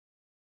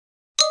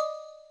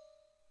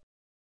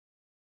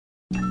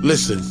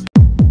Listen.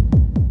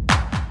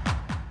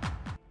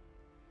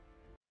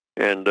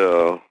 And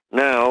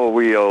now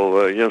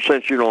we'll,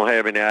 since you don't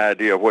have any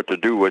idea what to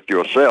do with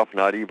yourself,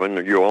 not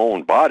even your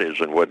own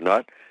bodies and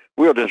whatnot,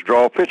 we'll just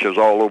draw pictures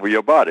all over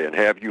your body and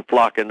have you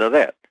flock into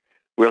that.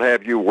 We'll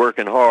have you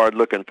working hard,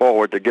 looking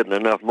forward to getting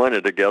enough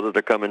money together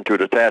to come into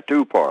the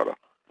tattoo parlor.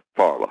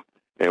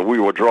 And we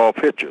will draw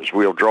pictures.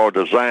 We'll draw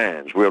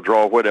designs. We'll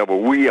draw whatever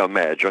we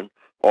imagine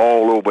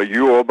all over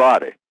your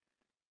body,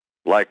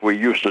 like we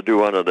used to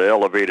do under the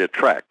elevated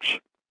tracks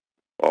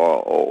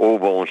or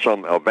over on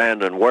some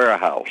abandoned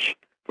warehouse,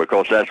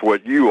 because that's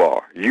what you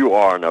are. You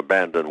are an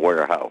abandoned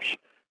warehouse.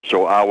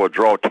 So I will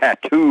draw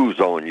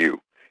tattoos on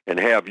you and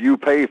have you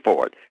pay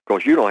for it,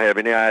 because you don't have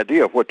any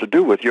idea of what to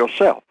do with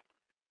yourself.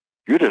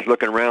 You're just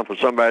looking around for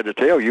somebody to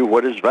tell you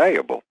what is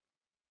valuable,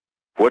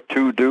 what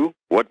to do,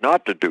 what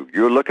not to do.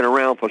 You're looking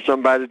around for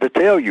somebody to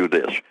tell you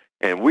this,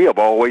 and we have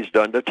always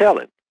done the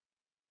telling,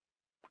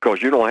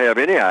 because you don't have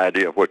any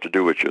idea of what to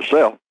do with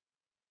yourself.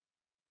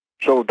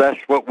 So that's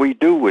what we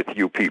do with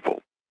you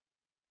people.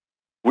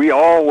 We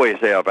always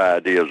have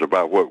ideas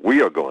about what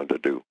we are going to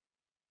do.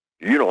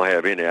 You don't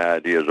have any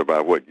ideas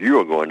about what you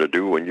are going to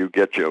do when you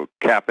get your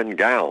cap and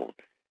gown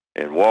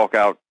and walk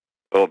out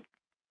of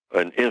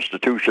an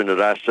institution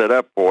that I set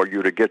up for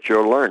you to get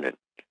your learning.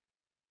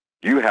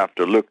 You have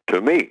to look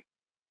to me,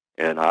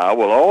 and I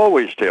will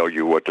always tell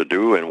you what to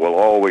do and will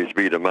always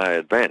be to my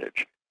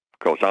advantage,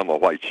 because I'm a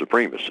white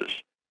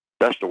supremacist.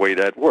 That's the way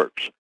that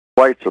works.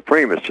 White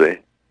supremacy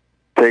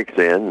takes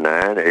in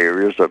 9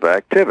 areas of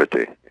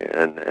activity,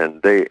 and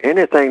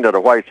anything that a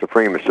white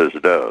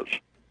supremacist does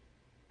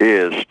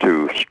is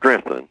to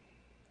strengthen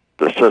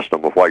the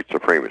system of white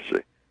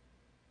supremacy.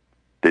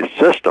 The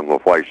system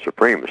of white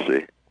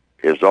supremacy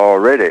is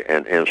already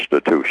an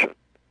institution.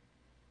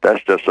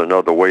 That's just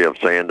another way of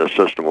saying the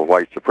system of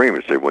white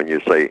supremacy when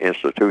you say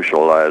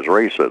institutionalized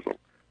racism.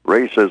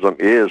 Racism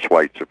is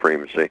white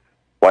supremacy.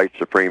 White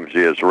supremacy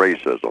is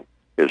racism.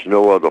 It's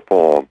no other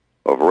form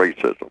of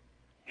racism.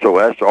 So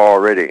that's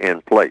already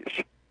in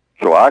place.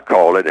 So I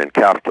call it in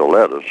capital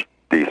letters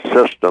the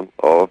system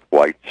of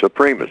white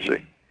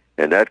supremacy.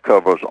 And that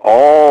covers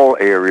all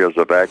areas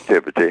of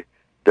activity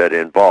that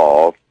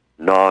involve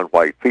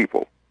non-white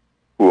people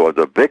who are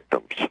the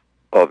victims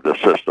of the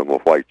system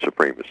of white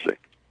supremacy.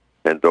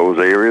 And those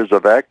areas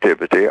of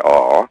activity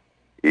are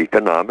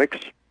economics,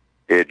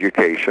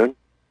 education,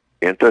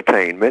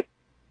 entertainment,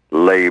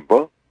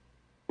 labor,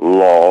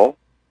 law,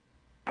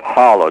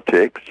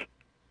 politics,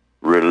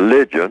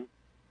 religion,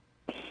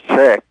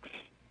 sex,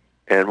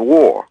 and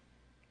war.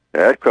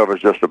 That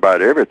covers just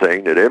about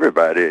everything that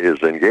everybody is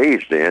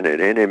engaged in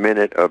at any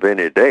minute of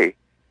any day,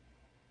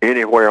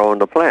 anywhere on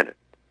the planet,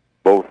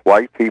 both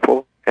white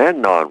people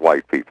and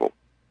non-white people.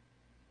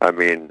 I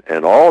mean,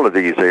 and all of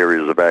these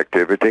areas of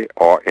activity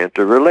are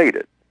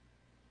interrelated.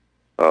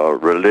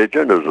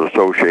 Religion is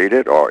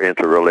associated or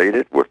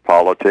interrelated with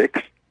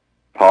politics.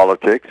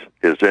 Politics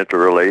is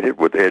interrelated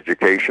with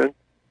education.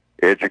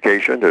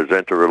 Education is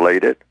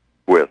interrelated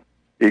with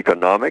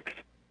economics.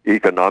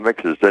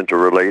 Economics is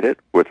interrelated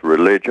with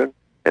religion,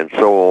 and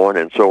so on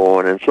and so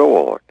on and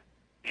so on.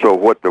 So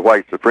what the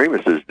white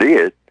supremacists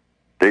did,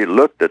 they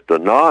looked at the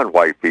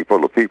non-white people,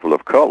 the people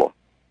of color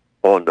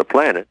on the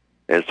planet,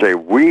 and say,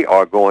 we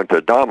are going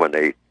to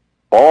dominate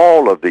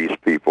all of these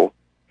people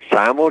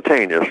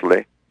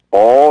simultaneously,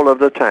 all of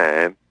the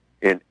time,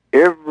 in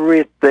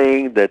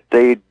everything that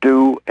they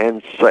do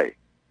and say.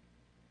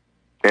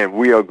 And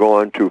we are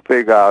going to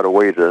figure out a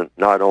way to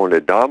not only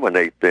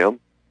dominate them,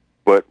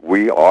 but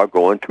we are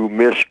going to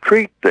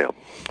mistreat them.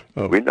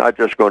 Oh. We're not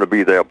just going to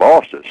be their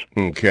bosses.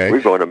 Okay.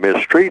 We're going to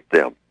mistreat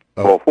them.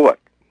 For what?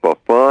 For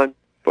fun,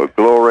 for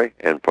glory,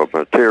 and for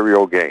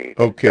material gain.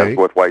 Okay. That's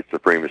what white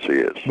supremacy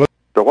is. But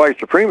the white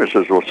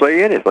supremacists will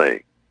say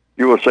anything.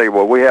 You will say,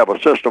 well, we have a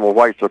system of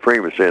white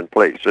supremacy in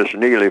place. This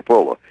Neely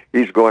Fuller,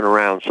 he's going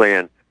around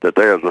saying that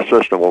there's a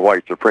system of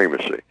white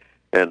supremacy.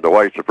 And the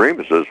white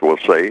supremacists will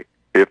say,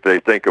 if they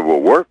think it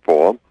will work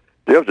for them,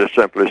 they'll just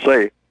simply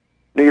say,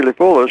 Neely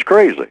Fuller is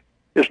crazy.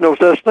 There's no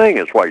such thing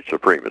as white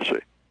supremacy.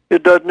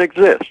 It doesn't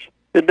exist.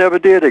 It never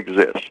did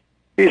exist.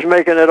 He's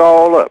making it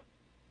all up.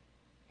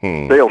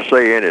 They'll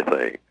say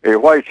anything. A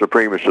white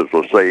supremacist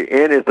will say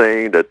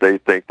anything that they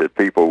think that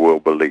people will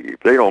believe.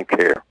 They don't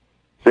care.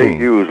 They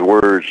use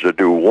words to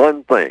do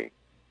one thing,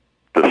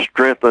 to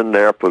strengthen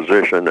their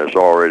position that's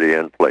already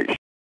in place.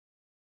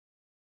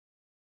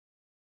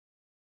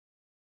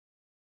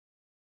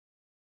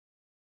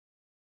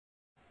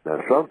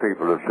 Now, some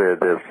people have said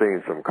they've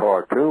seen some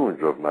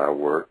cartoons of my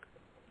work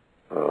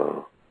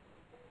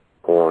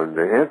on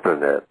the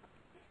internet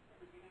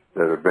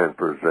that have been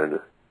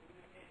presented,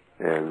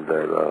 and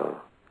that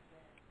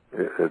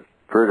it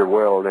pretty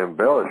well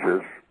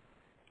embellishes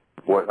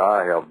what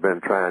I have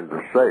been trying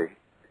to say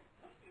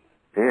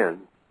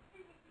in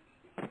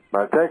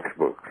my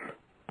textbooks.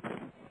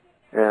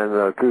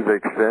 And to the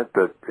extent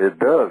that it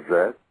does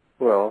that,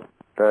 well,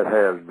 that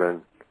has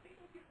been,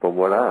 from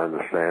what I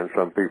understand,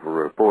 some people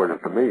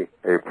reported to me,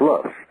 a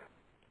plus.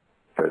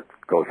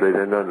 Because they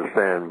didn't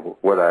understand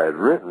what I had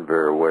written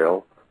very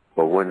well,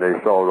 But when they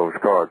saw those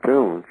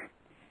cartoons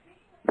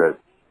that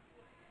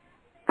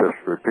just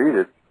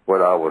repeated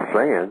what I was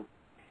saying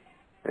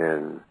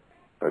and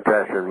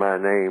attaching my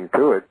name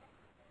to it,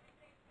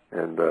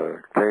 and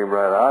came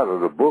right out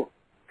of the book,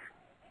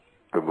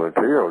 the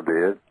material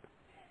did,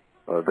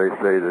 they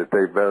say that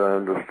they better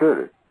understood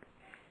it.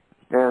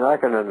 And I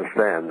can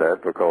understand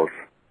that because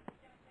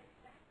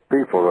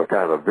people are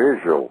kind of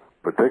visual,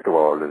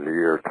 particularly in the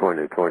year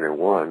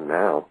 2021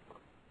 now,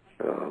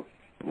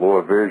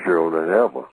 more visual than ever.